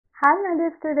Hi my dear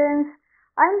students,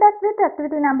 I am back with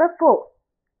activity number 4.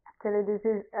 Actually this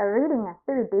is a reading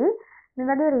activity. මේ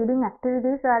වගේ reading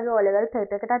activities වගේ O-level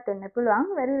paper එකටත් එන්න පුළුවන්.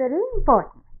 Very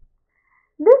important.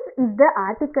 This is the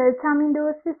article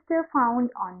Chamindo's sister found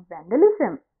on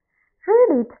vandalism. Read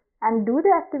it and do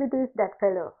the activities that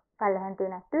follow. පළවෙනි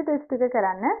තියෙන activities ටික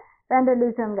කරන්න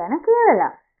vandalism ගැන කියලා.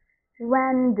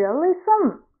 Vandalism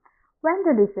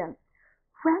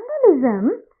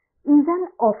is an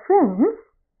offense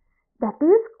that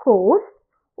is caused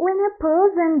when a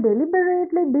person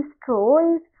deliberately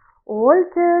destroys,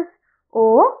 alters,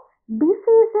 or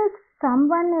defaces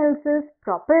someone else's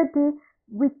property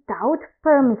without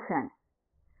permission.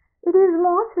 It is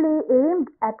mostly aimed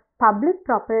at public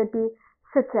property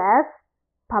such as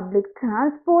public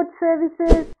transport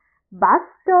services, bus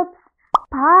stops,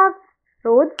 parks,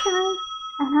 road signs,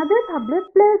 and other public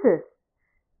places.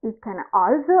 It can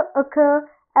also occur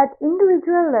at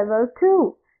individual level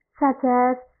too, such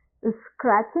as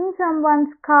scratching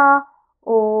someone's car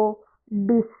or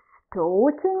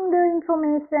distorting the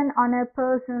information on a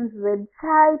person's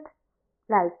website.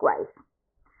 Likewise,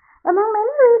 among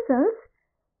many reasons,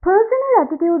 personal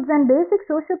attitudes and basic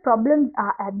social problems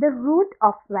are at the root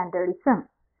of vandalism.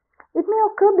 It may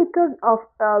occur because of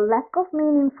a lack of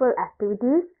meaningful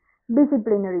activities,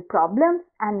 disciplinary problems,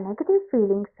 and negative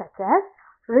feelings such as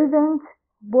revenge,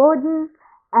 boredom,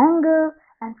 anger,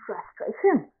 and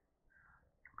frustration.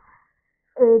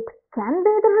 It can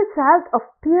be the result of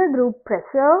peer group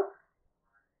pressure,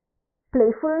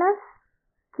 playfulness,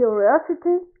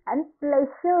 curiosity, and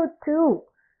pleasure too.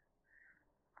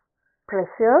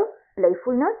 Pressure,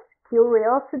 playfulness,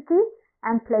 curiosity,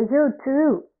 and pleasure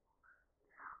too.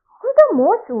 Although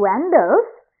most vandals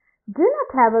do not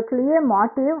have a clear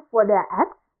motive for their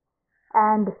acts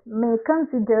and may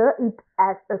consider it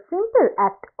as a simple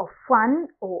act of fun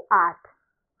or art.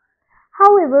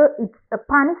 However, it's a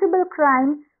punishable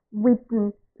crime with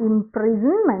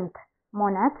imprisonment,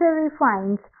 monetary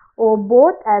fines, or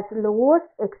both as laws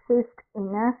exist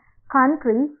in a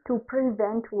country to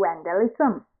prevent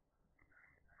vandalism.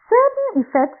 Certain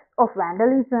effects of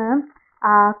vandalism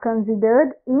are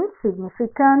considered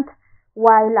insignificant,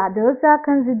 while others are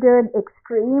considered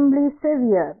extremely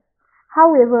severe.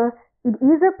 However, it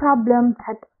is a problem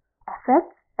that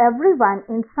affects everyone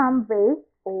in some way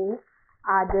or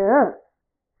other.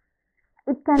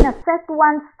 It can affect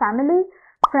one's family,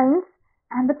 friends,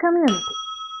 and the community.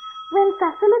 When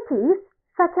facilities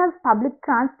such as public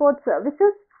transport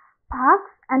services,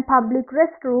 parks, and public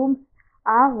restrooms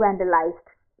are vandalized,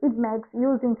 it makes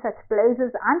using such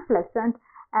places unpleasant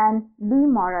and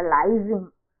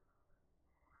demoralizing.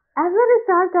 As a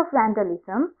result of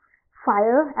vandalism,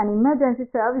 fire and emergency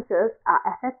services are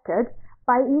affected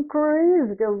by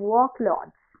increased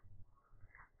workloads.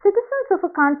 Citizens of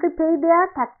a country pay their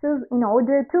taxes in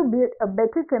order to build a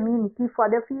better community for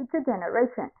the future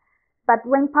generation. But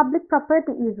when public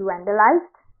property is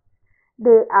vandalized,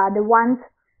 they are the ones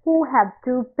who have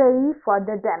to pay for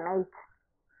the damage.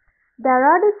 There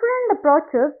are different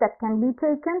approaches that can be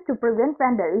taken to prevent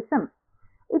vandalism.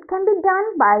 It can be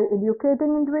done by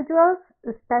educating individuals,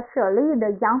 especially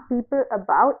the young people,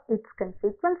 about its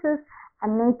consequences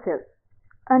and nature.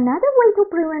 Another way to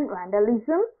prevent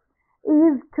vandalism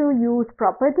is to use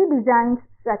property designs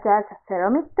such as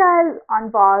ceramic tiles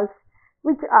on walls,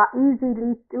 which are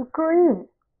easily to clean.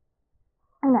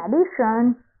 In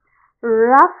addition,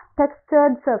 rough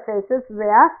textured surfaces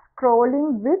where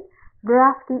scrolling with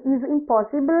graffiti is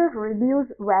impossible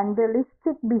reduce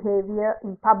vandalistic behavior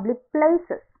in public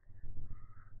places.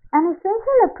 An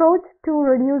essential approach to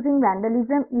reducing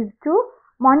vandalism is to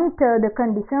monitor the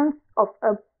conditions of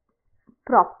a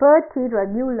property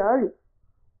regularly.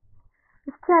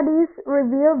 Studies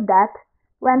reveal that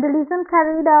vandalism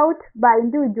carried out by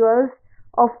individuals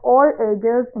of all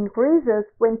ages increases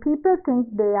when people think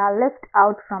they are left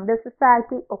out from the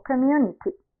society or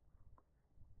community.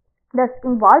 Thus,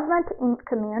 involvement in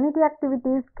community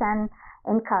activities can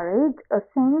encourage a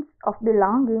sense of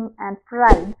belonging and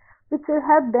pride, which will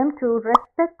help them to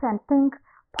respect and think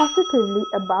positively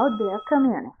about their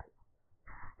community.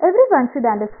 Everyone should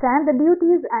understand the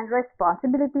duties and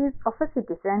responsibilities of a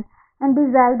citizen and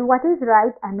decide what is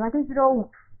right and what is wrong.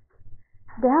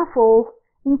 Therefore,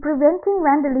 in preventing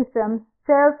vandalism,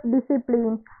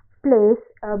 self-discipline plays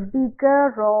a bigger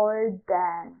role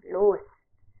than laws.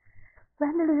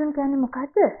 Vandalism කියන්නේ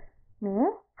මොකද්ද? මේ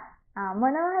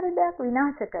මොනවා හරි දෙයක්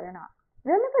විනාශ කරනවා.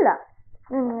 වෙන්න පුළුවන්.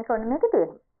 මේ කොන මේක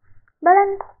තියෙනවා.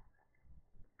 බලන්න.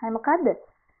 අය මොකද්ද?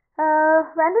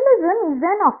 Vandalism is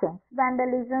an offense.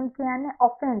 Vandalism කියන්නේ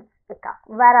offense එකක්.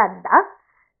 වැරද්දක්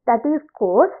that is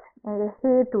caused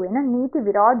හේතු වෙන නීති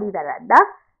විරෝධී වැරද්දක්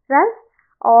right?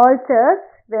 Alters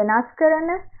වෙනස් කරන,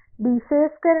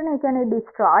 deface කරන, ඒ කියන්නේ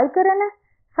destroy කරන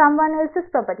someone else's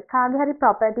property. කාගේ හරි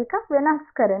property එකක් වෙනස්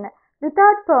කරන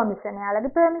without permission.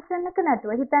 යාළගේ permission එක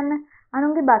නැතුව හිතන්න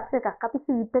අනුන්ගේ බස් එකක් අපි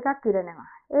සීට් එකක් ඉරනවා.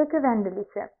 ඒක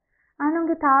vandalism.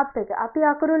 අනුන්ගේ තාප් එක අපි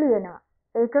අකුරු ලියනවා.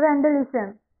 ඒක vandalism.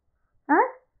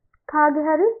 කාගේ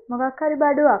හරි මොකක් හරි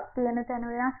බඩුවක් තියෙන තැන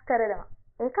වෙනස් කරනවා.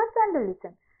 ඒකත්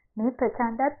vandalism. මේ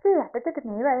ප්‍රචණ්ඩත්වයේ යටතට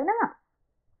මේවා එනවා.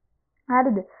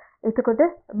 හරිද? එතකොට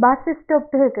බස්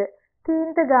ස්ටොප් එක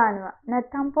තීන්ත ගන්නවා.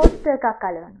 නැත්නම් පෝස්ටර් එකක්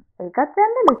අලවනවා. ඒකත්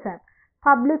vandalism.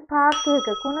 public park එක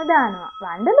කුණ දානවා.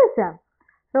 vandalism.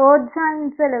 road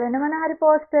signs වල වෙන මොන හරි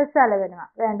posters අලවනවා.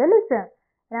 vandalism.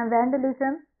 එහෙනම්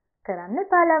vandalism කරන්න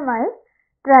එපා ළමයි.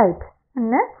 right.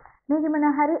 මේක මොන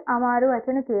හරි අමාරු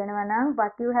වචන කියනවා නම්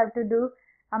what you have to do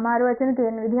අමාරු වචන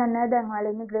කියන විදිහක් නෑ. දැන්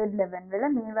ඔයාලා ඉන්නේ grade 11 වල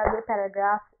මේ වගේ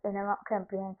paragraph එනවා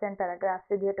comprehension paragraph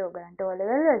විදිහට ඕගලන්ට O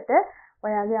level වලට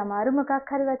ඔයාගේ අමාරු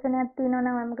මොකක් හරි වචනයක් තියෙනවා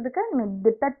නම් මොකද කරන්නේ? මේ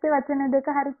දෙපැත්තේ වචන දෙක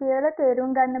හරි කියලා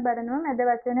තේරුම් ගන්න බලනවා මැද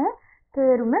වචනේ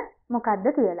තේරුම මොකද්ද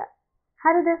කියලා.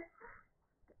 හරිද?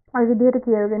 ඔය විදිහට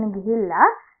කියවගෙන ගිහිල්ලා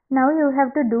now you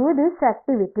have to do this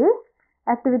activity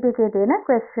එකේ තියෙන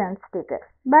questions ටික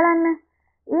බලන්න.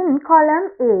 In column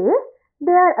A,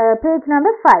 page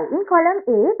number 5. In column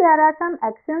A, there are some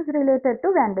actions related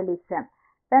to vandalism.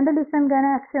 Vandalism ගැන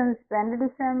actions,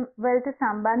 vandalism වලට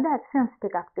සම්බන්ධ actions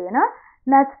ටිකක් තියෙනවා.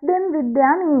 Match them with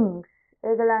their meanings.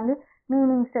 ඒගොල්ලන්ගේ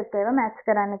meanings එක්ක ඒවා match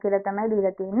කරන්න කියලා තමයි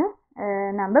දීලා තියෙන්නේ.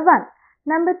 Number 1.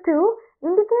 Number 2,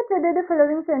 indicate whether the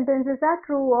following sentences are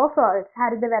true or false.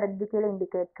 හරිද වැරදිද කියලා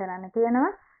indicate කරන්න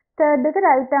තියෙනවා. Third එක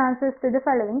write answers to the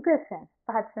following questions.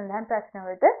 පහත් සඳහන් ප්‍රශ්න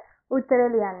වලට උත්තර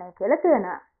ලියන්නයි කියලා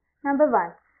තියෙනවා. Number 1.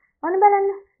 ඔන්න බලන්න.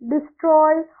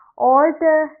 Destroy,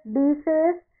 alter,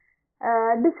 deface,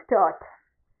 distort.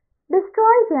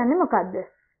 Destroy කියන්නේ මොකද්ද?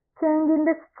 Changing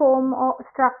the form or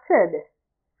structure.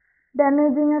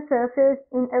 Damaging a surface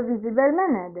in a visible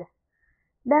manner.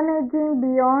 Damaging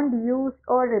beyond use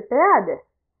or repair.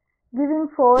 Giving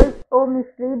false or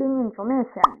misleading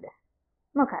information.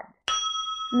 මොකද්ද?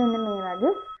 මෙන්න මේ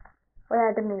වගේ.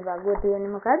 ඔයාට මේ වගේ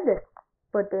තියෙන්නේ මොකද්ද?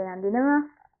 පොතේ අඳිනවා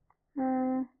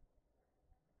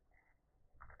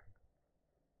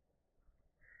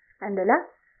ඇඳලා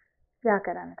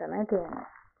ව්‍යාකරණ තමයි තියෙන්නේ.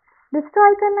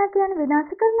 destroy කරනවා කියන්නේ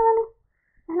විනාශ කරනවනේ.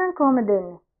 එහෙනම් කොහොමද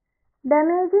දෙන්නේ?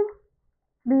 damaging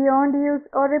beyond use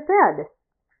or repaired.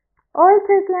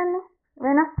 alter කියන්නේ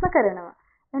වෙනස්ම කරනවා.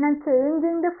 එහෙනම්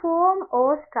changing the form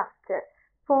or structure.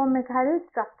 form එක හරි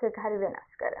structure එක හරි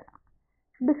වෙනස් කරනවා.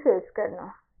 deface කරනවා.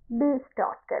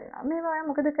 distort කරනවා. මේවා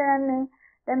මොකද කරන්නේ?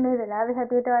 දැන් මේ වෙලාවේ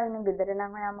හැටියට ඔයා ඉන්නේ ගෙදර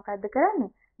නම් ඔයා මොකද්ද කරන්නේ?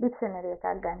 ඩික්ෂනරි එකක්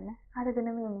ගන්න. අරගෙන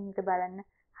meaning එක බලන්න.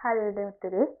 හරියට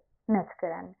උත්තරේ match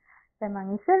කරන්න. දැන් මම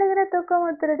ඉස්සෙල්ලකට ඔක්කොම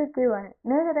උත්තර ටික කිව්වනේ.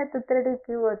 මේකට උත්තර ටික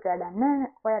කිව්වොත් වැඩක් නැහැ.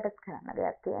 ඔයාට කරන්න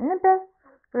දෙයක් තියෙන්න බෑ.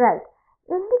 right.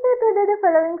 Indicate whether the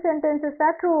following sentences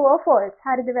are true or false.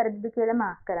 හරිද වැරදිද කියලා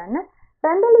මාක් කරන්න.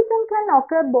 Vandalism can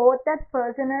occur both at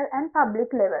personal and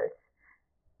public levels.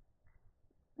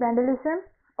 Vandalism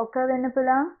occur වෙන්න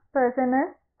පුළුවන් personal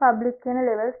public කියන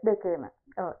levels දෙකේම.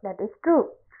 Oh, that is true.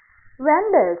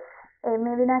 Vandals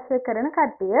මේ විනාශය කරන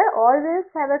කට්ටිය always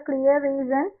have a clear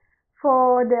reason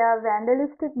for their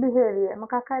vandalistic behavior.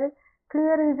 මොකක් හරි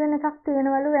clear reason එකක්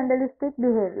තියෙනවලු vandalistic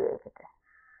behavior එකට.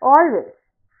 always.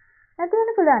 නැති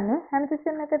වෙන්න පුළුවන් නේ.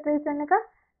 හැමතිස්සෙම එක reason එකක්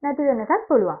නැති වෙන්න එකක්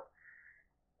පුළුවන්.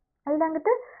 ඊළඟට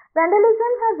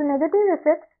vandalism has negative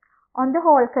effects on the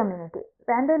whole community.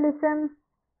 Vandalism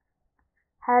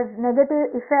has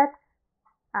negative effects.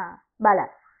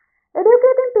 බලන්න.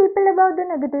 Educating people about the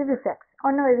negative effects.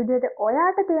 ඔන්න ඔය විදිහට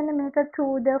ඔයාට තියෙන මේක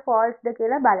true ද false ද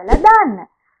කියලා බලලා දාන්න.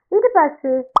 ඊට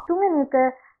පස්සේ තුන්වෙනි එක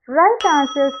write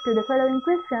answers to the following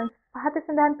questions. පහත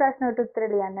සඳහන් ප්‍රශ්න වලට උත්තර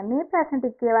ලියන්න. මේ ප්‍රශ්න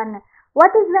ටික කියවන්න.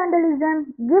 What is vandalism?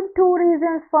 Give 2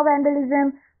 reasons for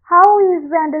vandalism. How is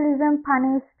vandalism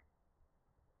punished?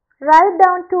 Write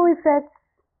down 2 effects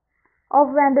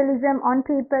of vandalism on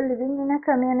people living in a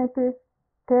community.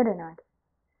 තේරෙනවද?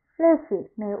 ලේසි.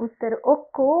 මේ උත්තර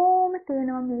ඔක්කොම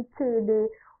තියෙනවා මේ ඡේදේ.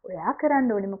 ඔයා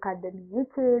කරන්න ඕනේ මොකද්ද? මේ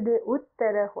ඡේදේ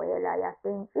උත්තර හොයලා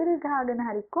යටින් ඉරි ගහගෙන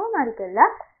හරි කොහොම හරි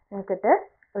කරලා මේකට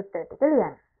උත්තර ටික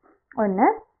ලියන්න. ඔන්න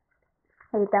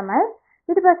ඒ තමයි.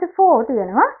 ඊට පස්සේ 4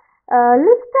 තියෙනවා.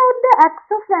 List out the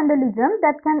acts of vandalism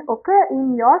that can occur in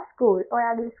your school.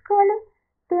 ඔයාගේ ඉස්කෝලේ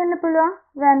තියෙන්න පුළුවන්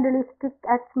vandalistic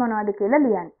acts මොනවද කියලා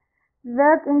ලියන්න.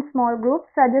 Work in small groups,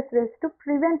 suggest ways to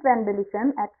prevent vandalism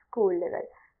at school level.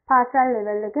 පාසල්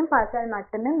level එකෙන් පාසල්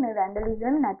මට්ටමින් මේ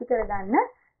vandalism නැති කරගන්න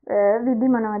විදි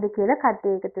මොනවද කියලා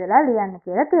කට්ටිය එකතු වෙලා ලියන්න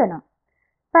කියලා තියෙනවා.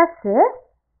 පස්සේ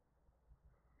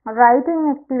writing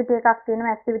activity එකක්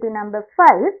තියෙනවා activity number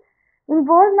 5.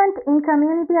 Involvement in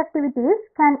community activities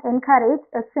can encourage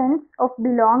a sense of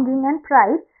belonging and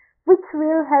pride, which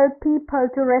will help people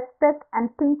to respect and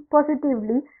think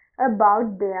positively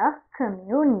about their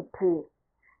community.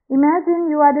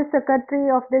 Imagine you are the secretary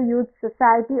of the youth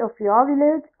society of your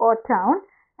village or town,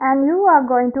 and you are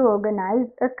going to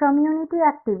organize a community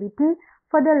activity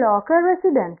for the local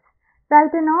residents.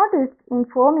 Write a notice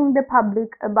informing the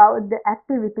public about the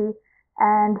activity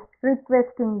and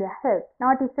requesting their help.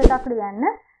 Notice එකක් ලියන්න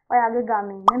ඔයාගේ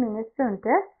ගමේ ඉන්න මිනිස්සුන්ට.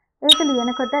 ඒක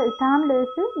ලියනකොට ඉතාම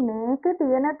ලේසි. මේකේ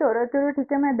තියෙන තොරතුරු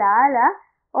ටිකම දාලා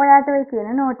ඔයාට ඔය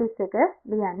කියන notice එක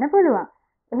ලියන්න පුළුවන්.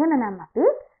 එහෙමනම් අපි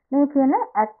මේ කියන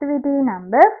activity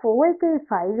number 4 එකේ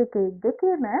 5 එකේ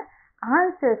දෙකේම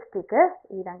answers ටික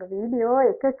ඊළඟ වීඩියෝ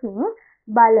එකකින්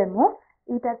බලමු.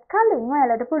 ඊටත් කලින්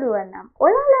ඔයාලට පුළුවන් නම්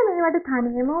ඔයාලා මේවට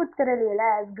තනියම උත්තර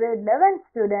ලියලා as grade 11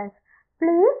 students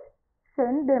please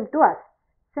send them to us.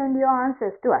 Send your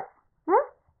answers to us.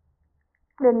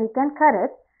 Then we can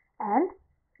correct and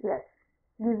yes,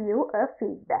 give you a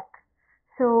feedback.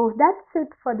 So that's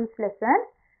it for this lesson.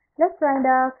 Let's find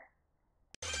out